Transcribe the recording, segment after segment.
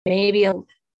maybe I'll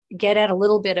get at a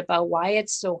little bit about why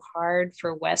it's so hard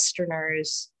for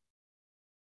Westerners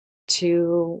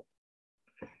to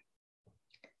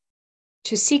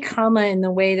see Kamma in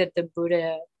the way that the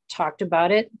Buddha talked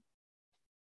about it,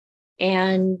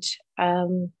 and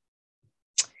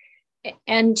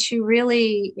to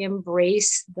really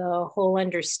embrace the whole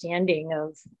understanding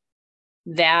of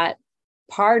that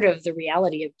part of the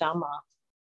reality of Dhamma.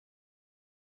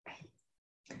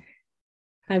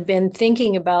 I've been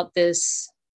thinking about this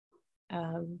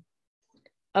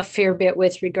a fair bit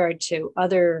with regard to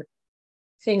other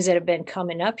things that have been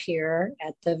coming up here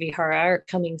at the Vihara,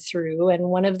 coming through. And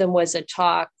one of them was a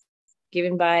talk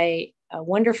given by a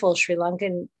wonderful Sri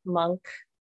Lankan monk,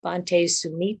 Bhante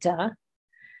Sumita.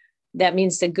 That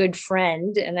means the good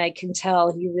friend. And I can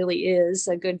tell he really is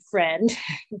a good friend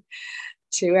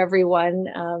to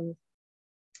everyone.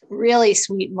 Really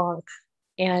sweet monk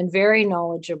and very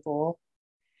knowledgeable.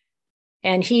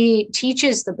 And he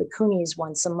teaches the bhikkhunis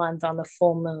once a month on the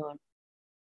full moon.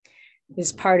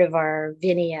 It's part of our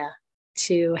Vinaya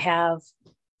to have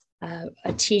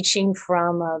a teaching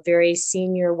from a very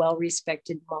senior,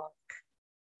 well-respected monk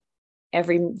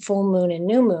every full moon and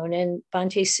new moon. And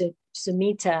Bhante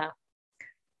Sumita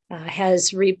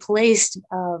has replaced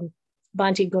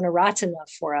Bhante Gunaratana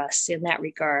for us in that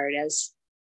regard, as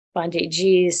Bhante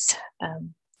Ji's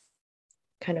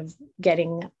kind of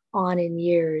getting on in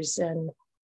years. And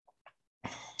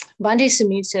Bhante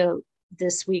Sumita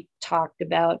this week talked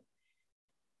about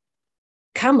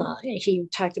Kamma. He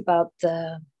talked about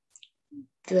the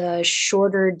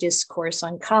shorter discourse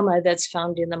on Kamma that's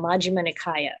found in the Majjhima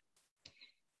Nikaya.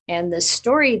 And the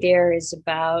story there is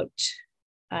about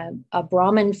a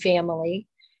Brahmin family.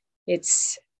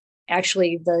 It's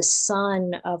actually the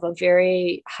son of a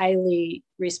very highly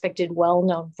respected,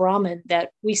 well-known Brahmin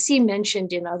that we see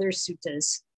mentioned in other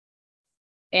suttas.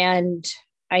 And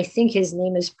I think his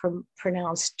name is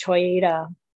pronounced Toyeda.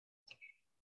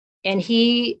 And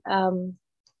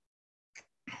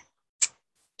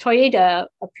Toyeda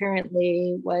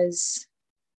apparently was,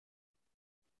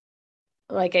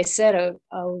 like I said,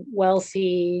 a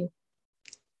wealthy,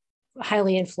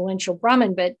 highly influential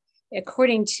Brahmin. But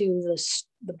according to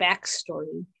the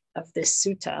backstory of this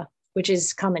sutta, which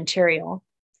is commentarial,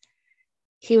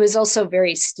 he was also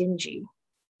very stingy.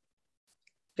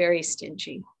 Very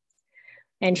stingy.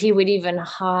 And he would even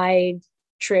hide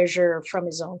treasure from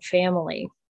his own family.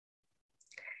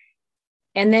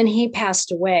 And then he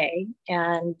passed away,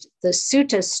 and the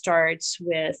sutta starts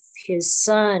with his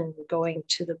son going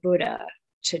to the Buddha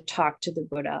to talk to the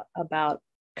Buddha about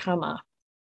Kamma.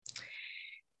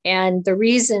 And the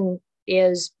reason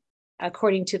is,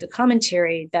 according to the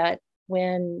commentary, that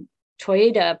when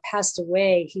Toyeda passed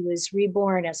away, he was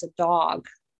reborn as a dog.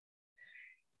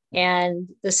 And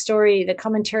the story, the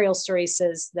commentarial story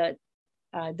says that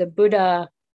the Buddha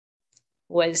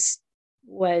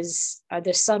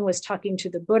the son was talking to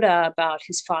the Buddha about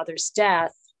his father's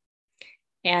death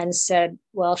and said,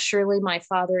 well, surely my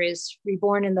father is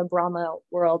reborn in the Brahma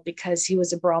world because he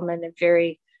was a Brahmin, a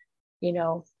very,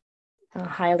 a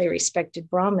highly respected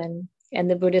Brahmin. And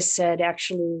the Buddha said,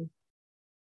 actually,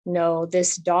 no,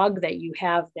 this dog that you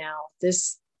have now,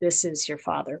 this is your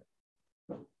father.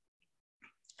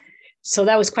 So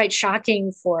that was quite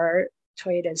shocking for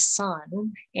Toyeda's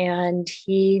son. And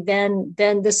he then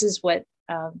this is what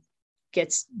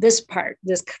gets this part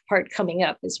coming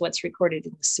up is what's recorded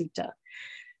in the sutta,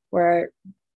 where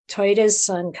Toyeda's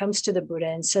son comes to the Buddha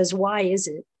and says, why is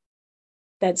it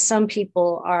that some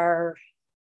people are,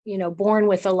 born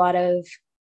with a lot of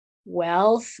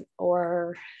wealth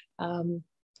or,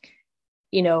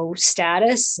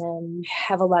 status and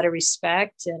have a lot of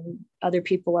respect, and other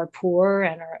people are poor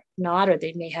and are not, or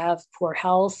they may have poor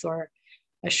health or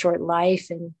a short life?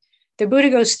 And the Buddha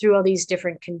goes through all these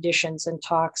different conditions and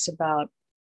talks about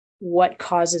what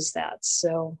causes that.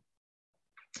 So,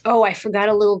 I forgot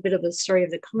a little bit of the story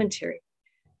of the commentary.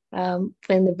 When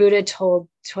the Buddha told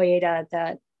Toyeda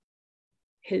that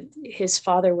his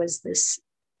father was this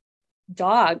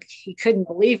dog, he couldn't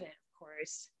believe it, of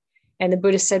course. And the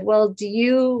Buddha said, well, do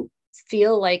you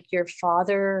feel like your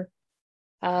father,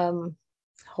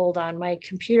 hold on, my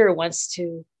computer wants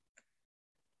to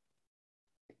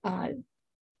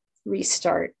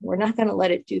restart. We're not going to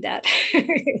let it do that.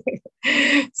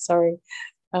 Sorry.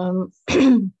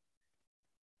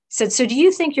 Said, so do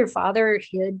you think your father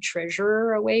hid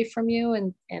treasure away from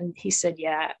you? And he said,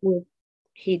 yeah,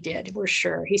 he did. We're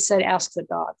sure. He said, ask the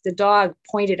dog. The dog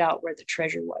pointed out where the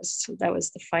treasure was. So that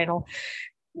was the final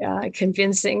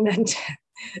convincing that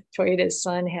Toyeda's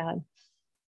son had.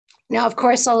 Now, of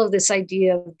course, all of this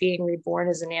idea of being reborn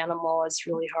as an animal is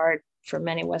really hard for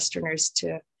many Westerners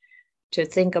to to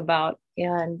think about.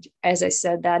 And as I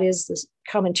said, that is the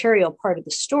commentarial part of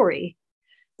the story.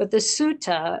 But the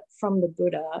sutta from the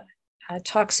Buddha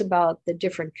talks about the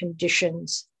different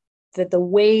conditions, that the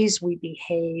ways we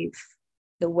behave,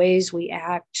 the ways we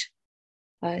act,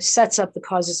 sets up the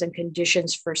causes and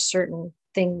conditions for certain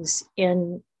things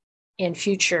in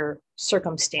future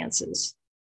circumstances.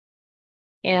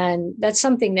 And that's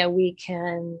something that we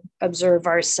can observe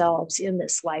ourselves in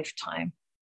this lifetime.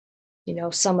 You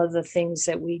know, some of the things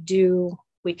that we do,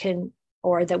 we can,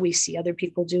 or that we see other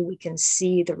people do, we can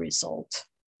see the result.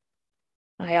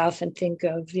 I often think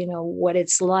of, you know, what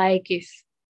it's like if,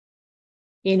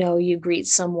 you know, you greet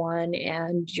someone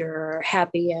and you're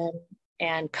happy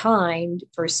and kind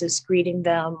versus greeting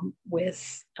them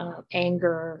with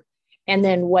anger, and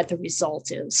then what the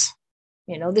result is.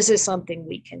 You know, this is something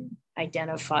we can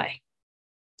identify.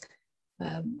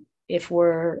 If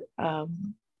we're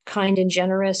kind and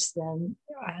generous, then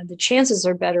the chances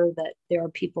are better that there are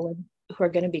people who are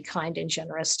going to be kind and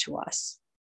generous to us.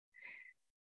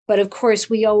 But of course,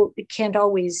 we can't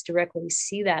always directly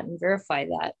see that and verify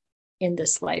that in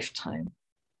this lifetime.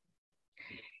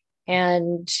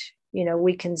 And, you know,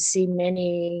 we can see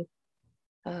many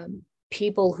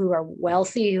people who are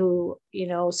wealthy, who, you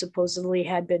know, supposedly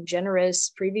had been generous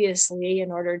previously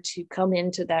in order to come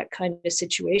into that kind of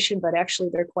situation, but actually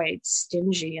they're quite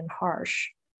stingy and harsh.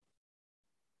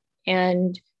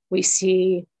 And we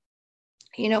see,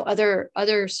 you know,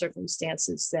 other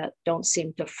circumstances that don't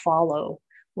seem to follow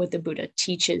what the Buddha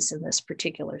teaches in this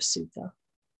particular sutta.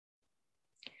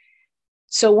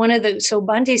 So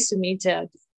Bhante Sumita,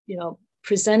 you know,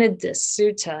 presented this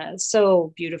sutta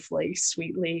so beautifully,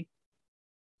 sweetly.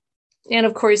 And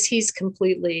of course, he's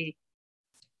completely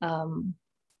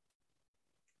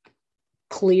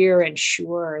clear and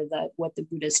sure that what the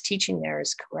Buddha is teaching there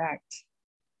is correct.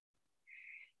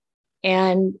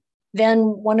 And then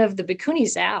one of the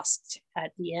bhikkhunis asked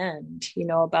at the end, you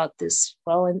know, about this.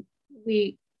 Well, and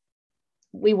we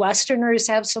Westerners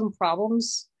have some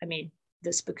problems. I mean,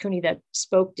 this bhikkhuni that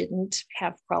spoke didn't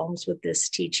have problems with this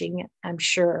teaching, I'm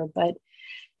sure, but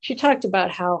she talked about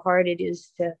how hard it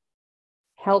is to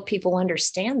help people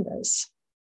understand this,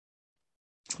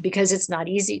 because it's not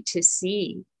easy to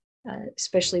see,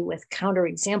 especially with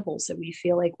counterexamples that we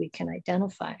feel like we can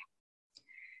identify.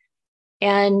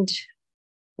 And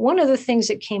one of the things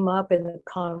that came up in the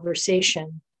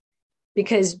conversation,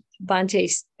 because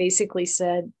Bhante basically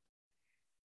said,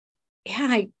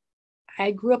 yeah,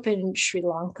 I grew up in Sri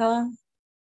Lanka.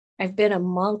 I've been a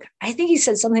monk. I think he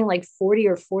said something like 40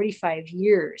 or 45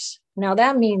 years. Now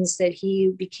that means that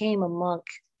he became a monk,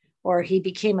 or he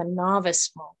became a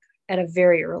novice monk at a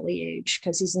very early age,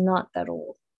 because he's not that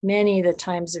old. Many of the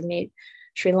times I've met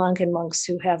Sri Lankan monks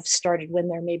who have started when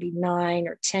they're maybe 9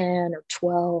 or 10 or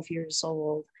 12 years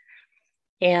old.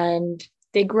 And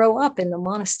they grow up in the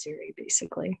monastery,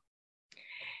 basically.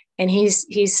 And he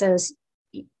says,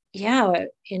 yeah,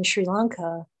 in Sri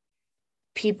Lanka,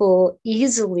 people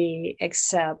easily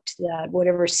accept that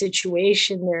whatever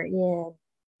situation they're in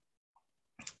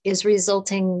is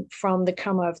resulting from the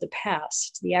karma of the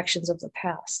past, the actions of the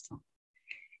past.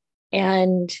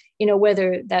 And, you know,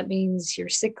 whether that means you're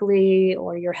sickly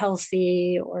or you're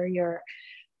healthy or you're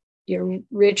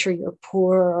rich or you're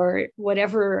poor or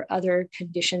whatever other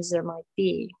conditions there might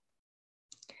be.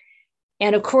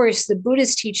 And of course, the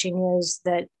Buddhist teaching is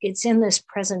that it's in this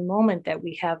present moment that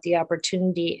we have the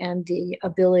opportunity and the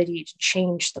ability to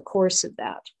change the course of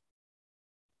that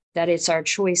it's our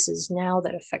choices now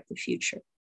that affect the future.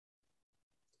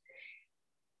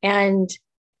 And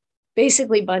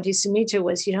basically, Bhante Sumita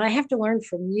was, you know, I have to learn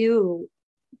from you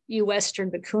Western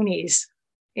bhikkhunis,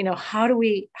 you know, how do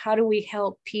we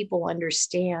help people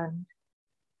understand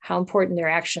how important their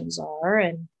actions are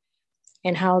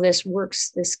and how this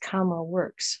works, this Kamma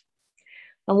works.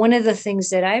 And one of the things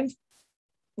that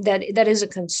that is a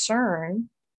concern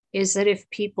is that if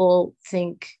people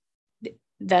think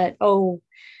that, oh,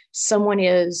 someone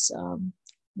is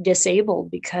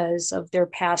disabled because of their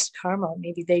past karma,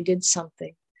 maybe they did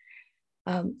something.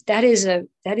 That is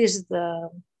the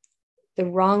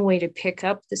wrong way to pick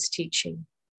up this teaching,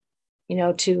 you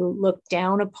know, to look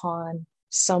down upon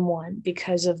someone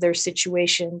because of their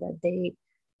situation, that they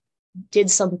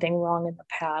did something wrong in the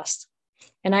past.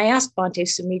 And I asked Bhante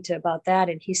Sumita about that,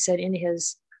 and he said in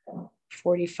his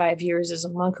 45 years as a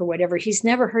monk or whatever, he's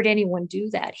never heard anyone do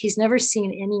that. He's never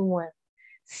seen anyone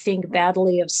think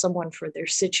badly of someone for their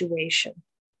situation.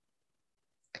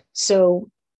 So,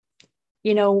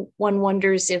 you know, one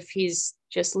wonders if he's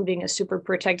just living a super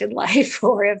protected life,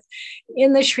 or if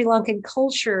in the Sri Lankan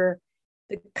culture,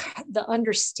 the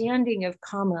understanding of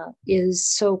Kamma is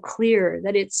so clear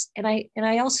that it's, and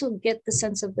I also get the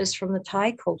sense of this from the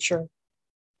Thai culture,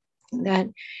 that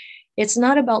it's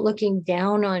not about looking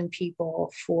down on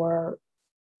people for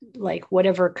like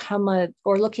whatever Kamma,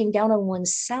 or looking down on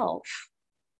oneself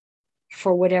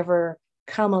for whatever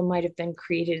Kamma might have been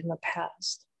created in the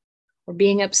past, or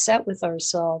being upset with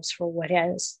ourselves for what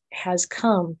has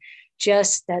come,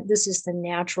 just that this is the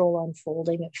natural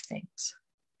unfolding of things,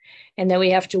 and that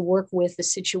we have to work with the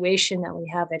situation that we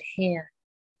have at hand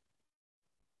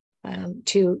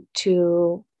to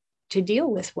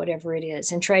deal with whatever it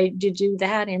is, and try to do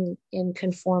that in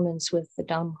conformance with the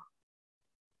Dhamma.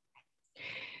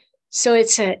 So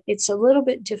it's a little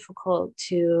bit difficult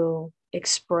to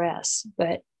express,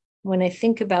 but when I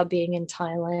think about being in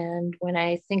Thailand, when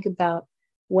I think about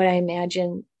what I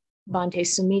imagine Bhante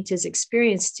Sumita's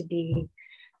experience to be,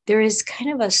 there is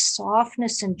kind of a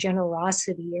softness and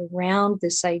generosity around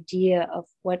this idea of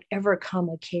whatever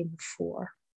Kamma came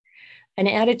before, an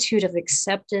attitude of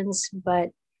acceptance, but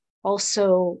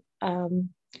also,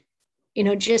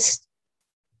 just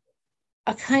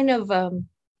a kind of,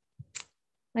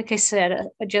 like I said,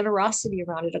 a generosity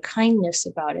around it, a kindness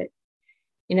about it,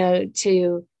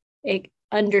 to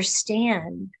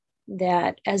understand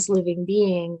that as living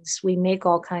beings, we make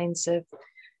all kinds of,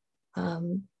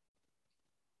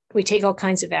 we take all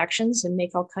kinds of actions and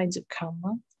make all kinds of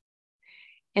karma.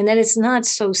 And that it's not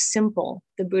so simple.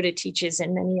 The Buddha teaches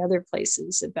in many other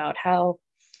places about how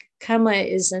karma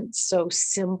isn't so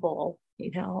simple,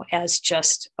 as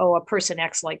just, a person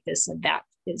acts like this and that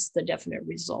is the definite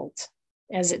result,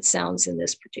 as it sounds in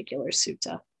this particular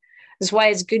sutta. That's why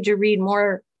it's good to read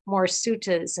more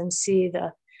suttas and see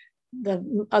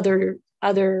the other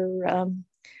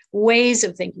ways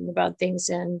of thinking about things,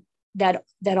 and that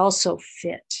also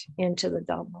fit into the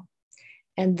Dhamma,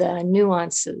 and the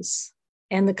nuances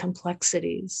and the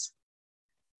complexities.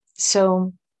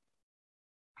 So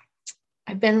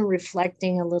I've been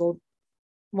reflecting a little,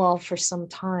 for some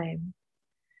time,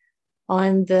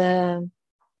 on the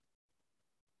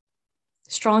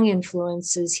strong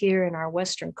influences here in our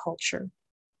Western culture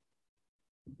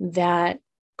that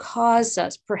cause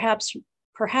us, perhaps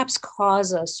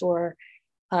cause us or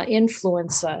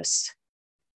influence us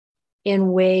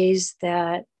in ways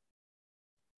that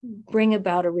bring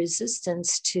about a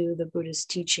resistance to the Buddhist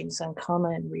teachings on karma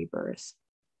and rebirth.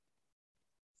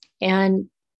 And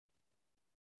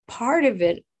part of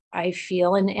it, I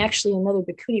feel, and actually another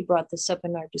bhikkhuni brought this up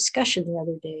in our discussion the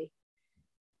other day,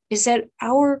 is that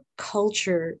our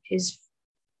culture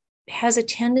has a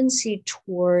tendency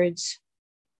towards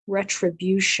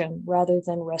retribution rather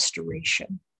than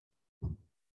restoration,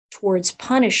 towards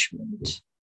punishment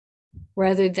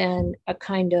rather than a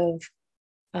kind of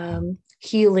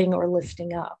healing or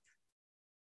lifting up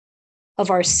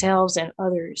of ourselves and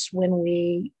others when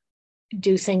we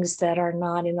do things that are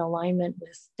not in alignment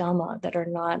with Dhamma, that are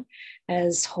not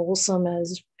as wholesome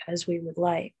as we would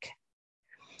like.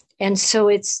 And so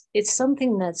it's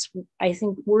something that's, I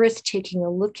think, worth taking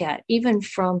a look at, even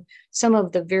from some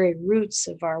of the very roots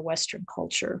of our Western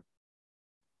culture.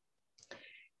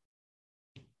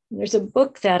 There's a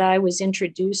book that I was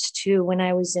introduced to when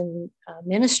I was in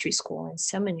ministry school and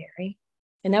seminary,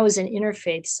 and that was an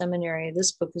interfaith seminary.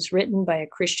 This book was written by a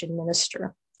Christian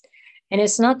minister. And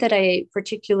it's not that I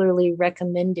particularly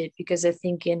recommend it, because I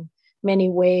think in many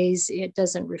ways it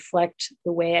doesn't reflect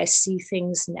the way I see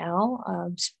things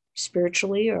now,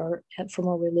 spiritually or from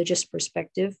a religious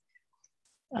perspective.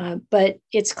 But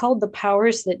it's called The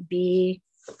Powers That Be.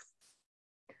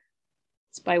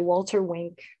 It's by Walter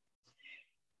Wink.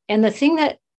 And the thing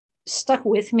that stuck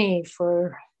with me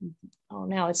for,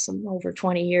 now it's over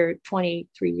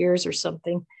 23 years or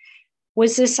something,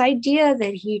 was this idea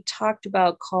that he talked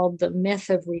about called the myth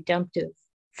of redemptive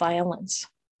violence.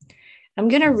 I'm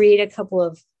going to read a couple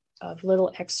of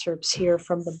little excerpts here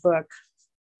from the book.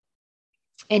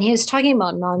 And he was talking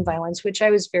about nonviolence, which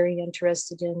I was very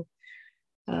interested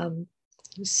in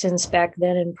since back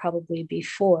then and probably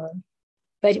before.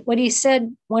 But what he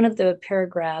said, one of the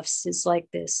paragraphs is like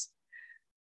this.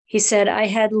 He said, "I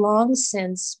had long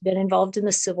since been involved in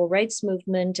the civil rights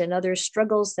movement and other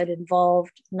struggles that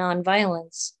involved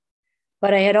nonviolence,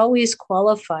 but I had always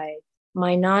qualified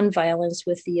my nonviolence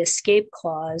with the escape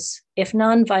clause, if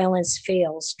nonviolence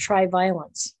fails, try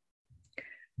violence.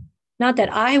 Not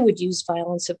that I would use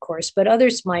violence, of course, but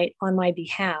others might on my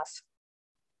behalf.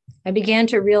 I began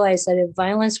to realize that if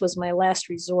violence was my last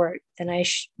resort, then I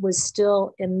was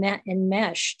still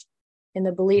enmeshed in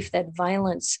the belief that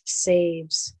violence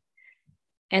saves.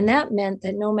 And that meant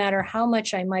that no matter how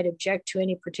much I might object to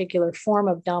any particular form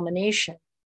of domination,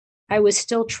 I was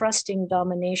still trusting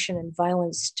domination and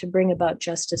violence to bring about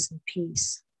justice and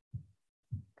peace.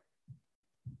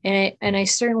 And I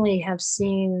certainly have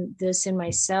seen this in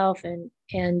myself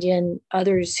and in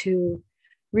others who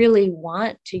really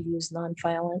want to use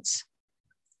nonviolence,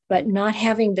 but not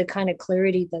having the kind of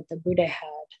clarity that the Buddha had.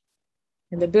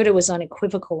 And the Buddha was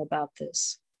unequivocal about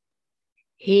this.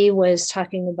 He was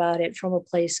talking about it from a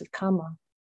place of Kamma,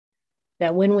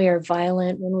 that when we are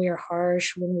violent, when we are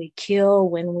harsh, when we kill,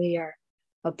 when we are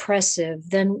oppressive,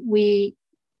 then we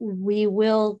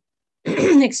will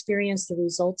experience the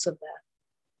results of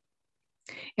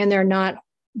that. And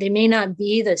they may not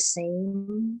be the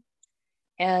same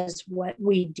as what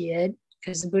we did,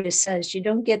 because the Buddha says you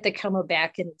don't get the Kamma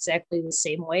back in exactly the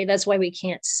same way. That's why we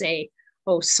can't say,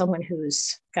 oh, someone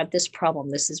who's got this problem,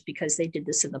 this is because they did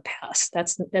this in the past.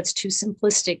 That's too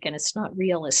simplistic and it's not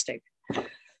realistic.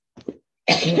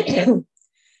 And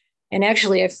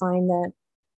actually, I find that,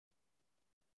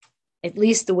 at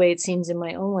least the way it seems in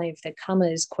my own life, that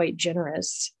Kamma is quite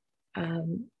generous.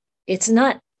 It's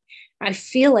not, I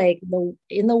feel like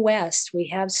in the West, we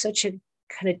have such a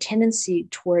kind of tendency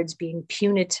towards being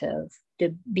punitive,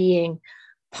 to being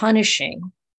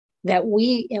punishing, that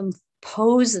we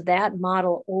impose that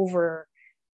model over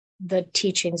the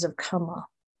teachings of Kamma.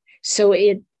 So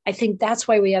I think that's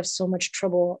why we have so much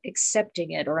trouble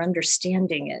accepting it or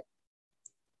understanding it.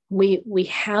 We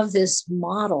have this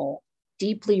model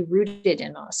deeply rooted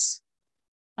in us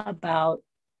about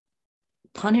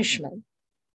punishment.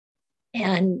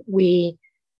 And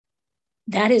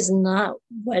that is not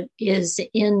what is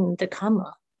in the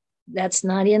Kamma. That's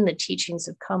not in the teachings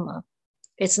of Kamma.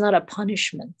 It's not a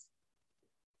punishment.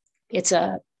 It's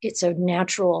a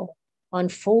natural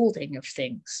unfolding of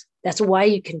things. That's why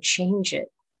you can change it.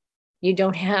 You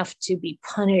don't have to be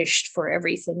punished for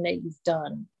everything that you've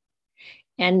done.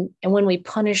 And when we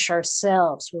punish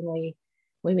ourselves, when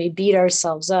we beat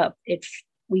ourselves up,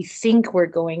 we think we're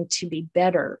going to be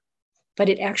better, but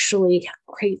it actually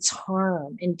creates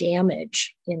harm and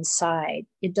damage inside.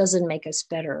 It doesn't make us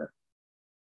better.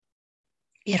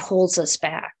 It holds us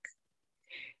back.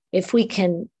 If we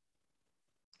can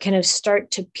kind of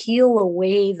start to peel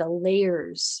away the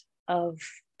layers of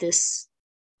this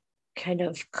kind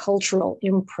of cultural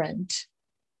imprint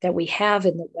that we have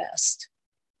in the West,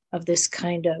 of this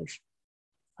kind of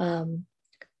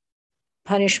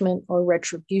punishment or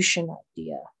retribution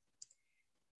idea,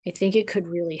 I think it could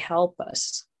really help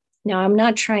us. Now, I'm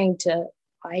not trying to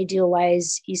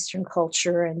idealize Eastern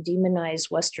culture and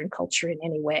demonize Western culture in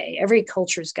any way. Every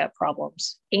culture's got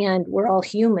problems, and we're all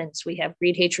humans. We have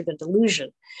greed, hatred, and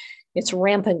delusion. It's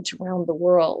rampant around the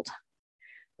world.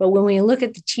 But when we look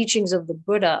at the teachings of the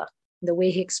Buddha, the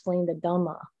way he explained the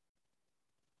Dhamma,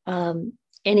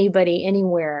 anybody,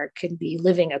 anywhere could be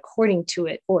living according to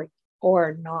it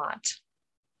or not.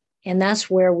 And that's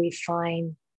where we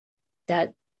find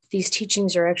that these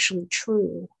teachings are actually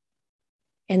true,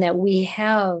 and that we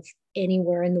have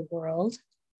anywhere in the world,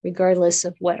 regardless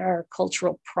of what our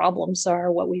cultural problems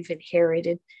are, what we've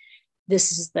inherited,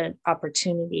 this is the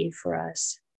opportunity for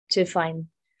us to find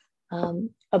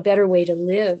a better way to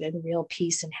live in real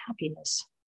peace and happiness.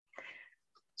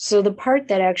 So the part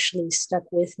that actually stuck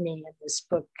with me in this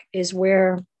book is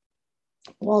where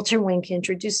Walter Wink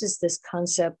introduces this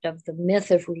concept of the myth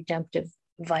of redemptive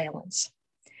violence.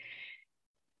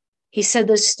 He said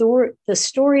the story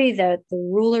that the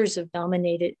rulers of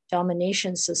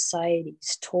domination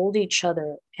societies told each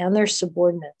other and their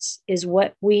subordinates is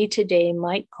what we today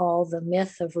might call the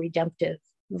myth of redemptive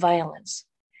violence.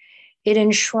 It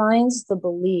enshrines the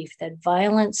belief that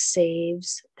violence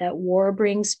saves, that war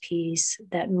brings peace,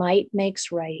 that might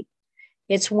makes right.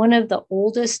 It's one of the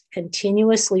oldest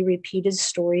continuously repeated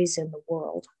stories in the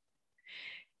world.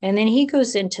 And then he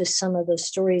goes into some of the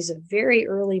stories of very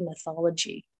early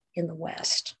mythology in the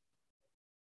West.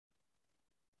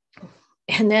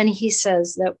 And then he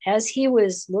says that as he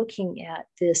was looking at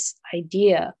this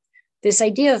idea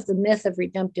of the myth of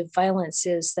redemptive violence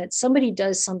is that somebody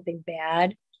does something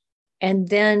bad, and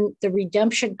then the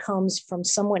redemption comes from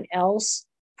someone else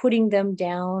putting them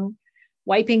down,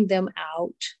 wiping them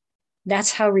out.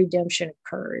 That's how redemption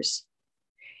occurs.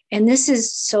 And this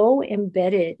is so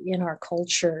embedded in our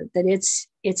culture that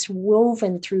it's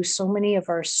woven through so many of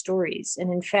our stories.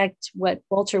 And in fact, what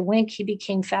Walter Wink, he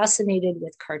became fascinated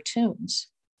with cartoons.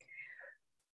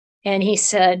 And he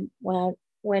said, well,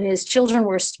 when his children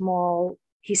were small,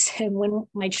 he said, when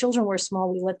my children were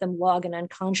small, we let them log an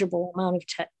unconscionable amount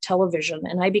of television.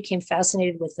 And I became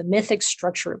fascinated with the mythic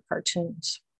structure of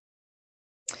cartoons.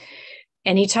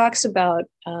 And he talks about,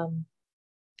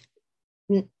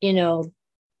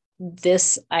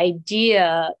 this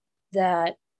idea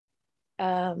that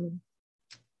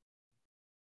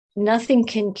nothing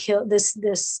can kill this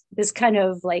kind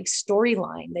of like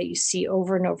storyline that you see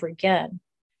over and over again,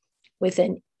 with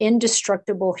an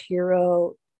indestructible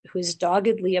hero who is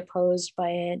doggedly opposed by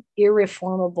an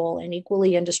irreformable and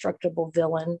equally indestructible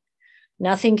villain.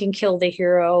 Nothing can kill the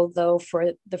hero, though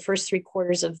for the first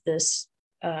 3/4 of this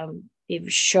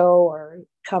show or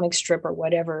comic strip or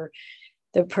whatever,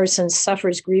 the person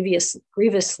suffers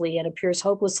grievously and appears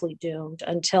hopelessly doomed,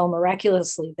 until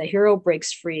miraculously the hero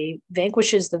breaks free,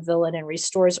 vanquishes the villain, and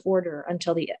restores order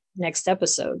until the next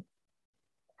episode.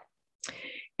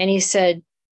 And he said,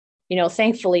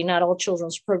 thankfully, not all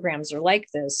children's programs are like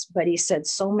this, but he said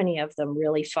so many of them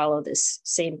really follow this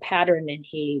same pattern. And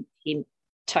he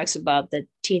talks about the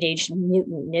Teenage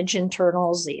Mutant Ninja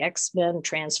Turtles, the X-Men,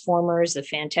 Transformers, the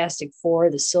Fantastic Four,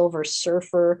 the Silver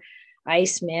Surfer,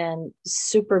 Iceman,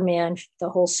 Superman, the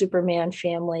whole Superman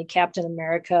family, Captain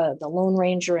America, the Lone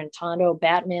Ranger and Tonto,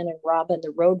 Batman and Robin, the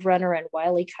Roadrunner and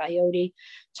Wile E. Coyote,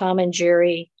 Tom and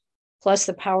Jerry, plus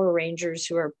the Power Rangers,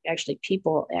 who are actually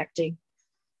people acting.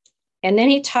 And then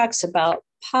he talks about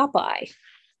Popeye.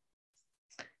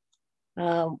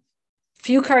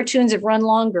 Few cartoons have run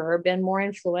longer or been more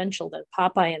influential than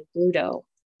Popeye and Bluto.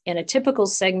 In a typical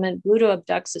segment, Bluto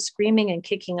abducts a screaming and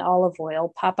kicking Olive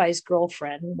Oyl, Popeye's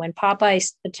girlfriend. When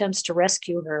Popeye attempts to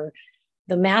rescue her,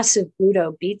 the massive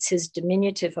Bluto beats his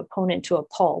diminutive opponent to a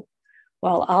pulp,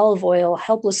 while Olive Oyl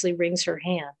helplessly wrings her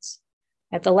hands.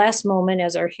 At the last moment,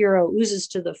 as our hero oozes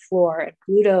to the floor and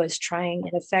Bluto is trying,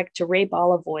 in effect, to rape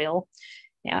Olive Oyl,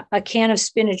 a can of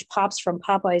spinach pops from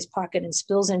Popeye's pocket and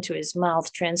spills into his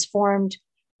mouth. Transformed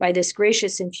by this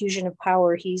gracious infusion of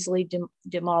power, he easily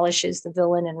demolishes the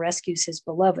villain and rescues his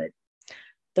beloved.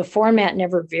 The format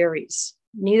never varies.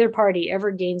 Neither party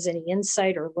ever gains any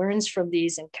insight or learns from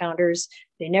these encounters.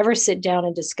 They never sit down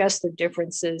and discuss their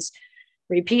differences.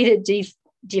 Repeated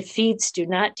defeats do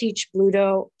not teach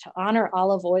Bluto to honor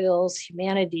Olive Oyl's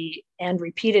humanity, and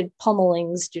repeated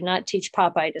pummelings do not teach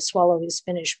Popeye to swallow his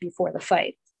spinach before the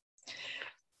fight.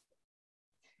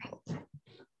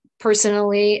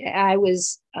 Personally, I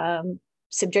was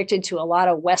subjected to a lot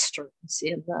of Westerns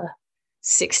in the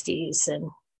 60s and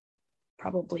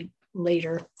probably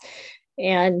later.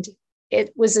 And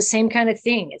it was the same kind of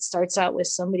thing. It starts out with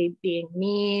somebody being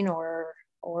mean or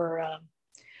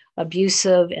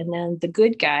abusive, and then the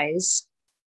good guys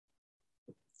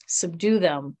subdue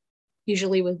them,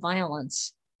 usually with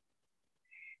violence.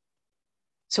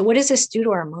 So what does this do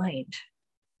to our mind?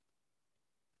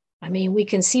 I mean, we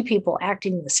can see people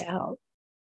acting this out.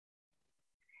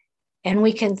 And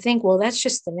we can think, well, that's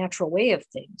just the natural way of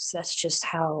things. That's just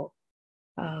how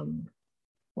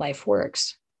life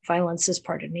works. Violence is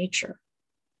part of nature.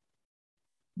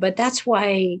 But that's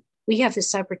why we have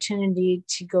this opportunity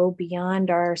to go beyond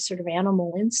our sort of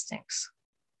animal instincts.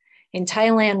 In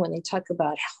Thailand, when they talk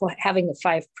about having the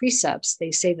 5 precepts,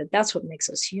 they say that that's what makes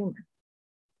us human.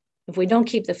 If we don't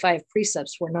keep the 5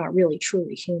 precepts, we're not really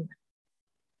truly human.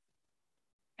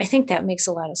 I think that makes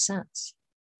a lot of sense.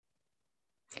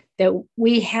 That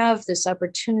we have this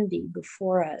opportunity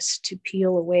before us to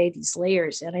peel away these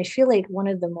layers. And I feel like one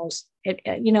of the most, I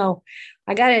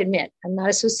got to admit, I'm not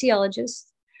a sociologist.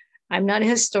 I'm not a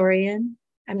historian.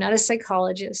 I'm not a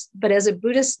psychologist. But as a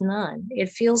Buddhist nun, it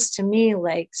feels to me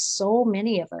like so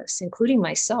many of us, including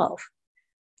myself,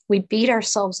 we beat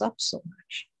ourselves up so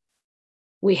much.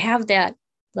 We have that,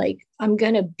 like, I'm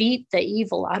going to beat the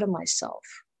evil out of myself.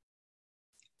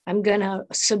 I'm going to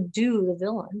subdue the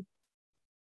villain.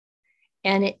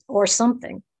 Or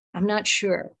something, I'm not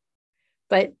sure.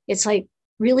 But it's like,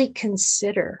 really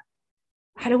consider,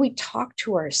 how do we talk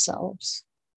to ourselves?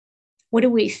 What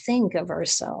do we think of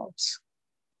ourselves?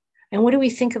 And what do we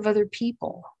think of other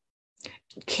people?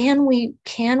 Can we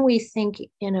think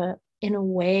in a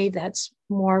way that's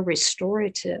more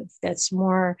restorative, that's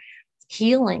more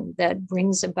healing, that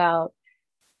brings about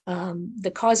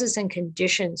the causes and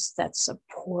conditions that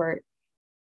support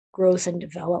growth and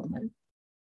development?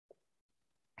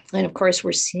 And of course,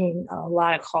 we're seeing a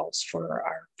lot of calls for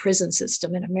our prison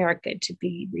system in America to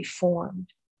be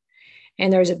reformed.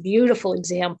 And there's a beautiful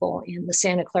example in the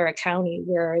Santa Clara County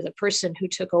where the person who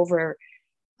took over,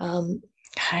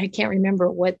 I can't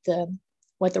remember what the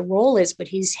role is, but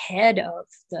he's head of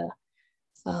the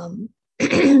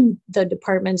the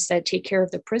departments that take care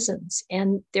of the prisons,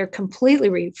 and they're completely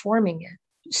reforming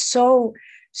it. So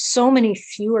many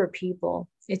fewer people.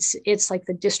 It's like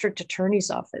the district attorney's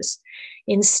office.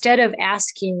 Instead of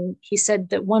asking, he said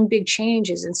that one big change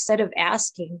is, instead of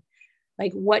asking,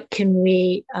 like, what can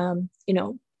we,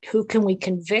 who can we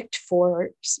convict for?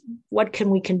 What can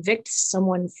we convict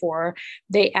someone for?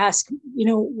 They ask,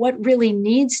 what really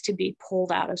needs to be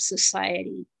pulled out of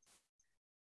society?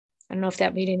 I don't know if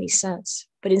that made any sense.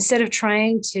 But instead of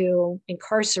trying to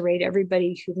incarcerate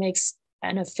everybody who makes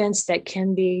an offense that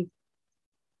can be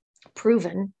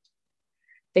proven,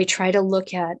 they try to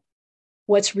look at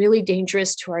what's really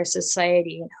dangerous to our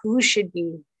society and who should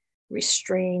be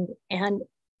restrained and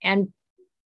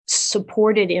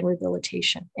supported in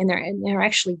rehabilitation. And they're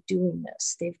actually doing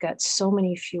this. They've got so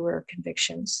many fewer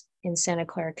convictions in Santa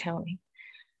Clara County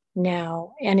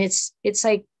now. And it's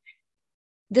like,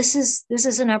 this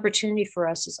is an opportunity for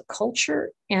us as a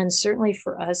culture, and certainly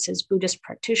for us as Buddhist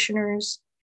practitioners,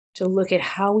 to look at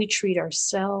how we treat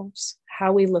ourselves,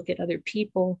 how we look at other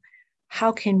people.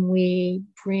 How can we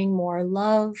bring more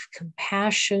love,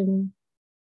 compassion,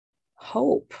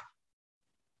 hope?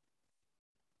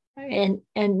 And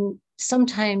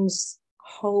sometimes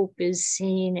hope is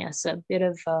seen as a bit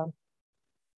of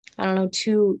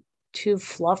too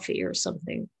fluffy or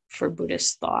something for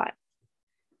Buddhist thought.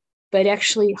 But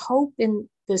actually hope in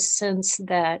the sense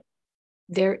that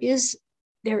there is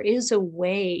a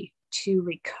way to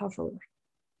recover.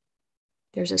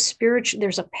 There's a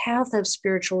path of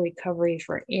spiritual recovery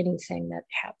for anything that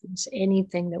happens,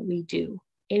 anything that we do,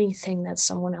 anything that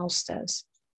someone else does.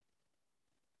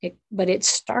 But it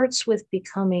starts with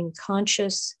becoming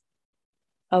conscious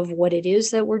of what it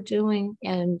is that we're doing,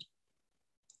 and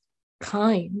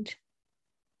kind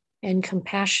and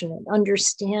compassionate,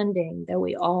 understanding that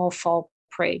we all fall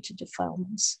prey to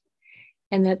defilements,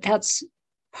 and that's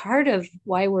part of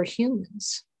why we're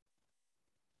humans.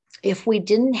 If we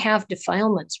didn't have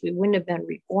defilements, we wouldn't have been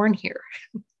reborn here.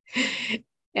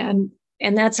 and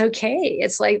that's okay.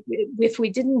 It's like, if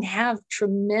we didn't have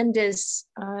tremendous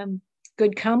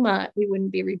good Kamma, we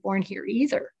wouldn't be reborn here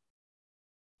either.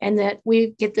 And that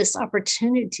we get this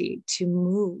opportunity to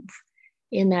move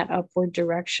in that upward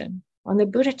direction. And the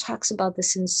Buddha talks about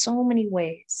this in so many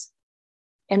ways,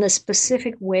 and the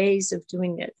specific ways of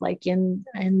doing it, like in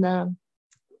the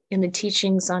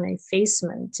teachings on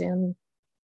effacement in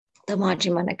the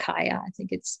Majjhima Nikaya, I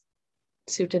think it's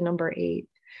Sutta number 8,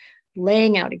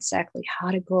 laying out exactly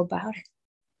how to go about it.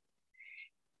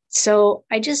 So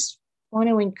I just want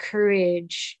to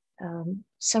encourage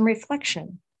some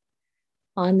reflection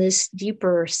on this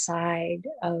deeper side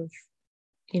of,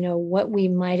 what we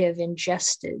might have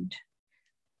ingested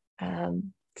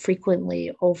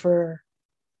frequently over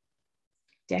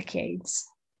decades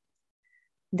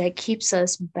that keeps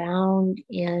us bound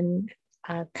in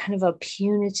kind of a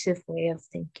punitive way of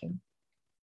thinking,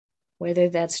 whether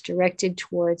that's directed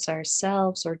towards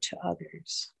ourselves or to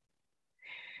others.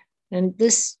 And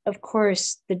this, of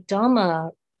course, the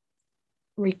Dhamma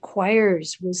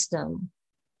requires wisdom.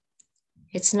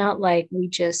 It's not like we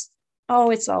just,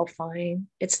 it's all fine.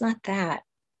 It's not that.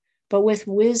 But with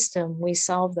wisdom, we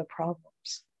solve the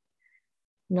problems,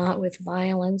 not with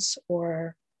violence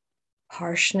or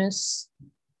harshness.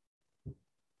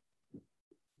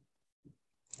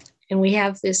 And we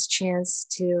have this chance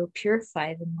to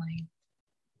purify the mind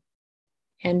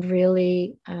and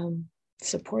really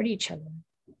support each other.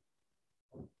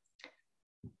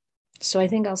 So I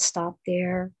think I'll stop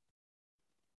there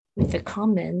with the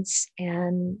comments,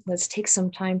 and let's take some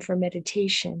time for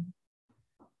meditation.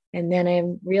 And then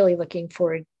I'm really looking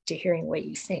forward to hearing what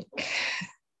you think.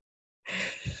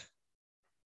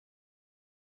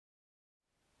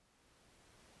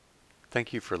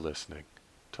 Thank you for listening.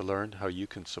 To learn how you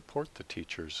can support the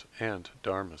teachers and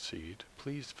Dharma Seed,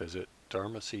 please visit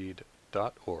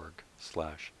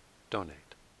dharmaseed.org/donate.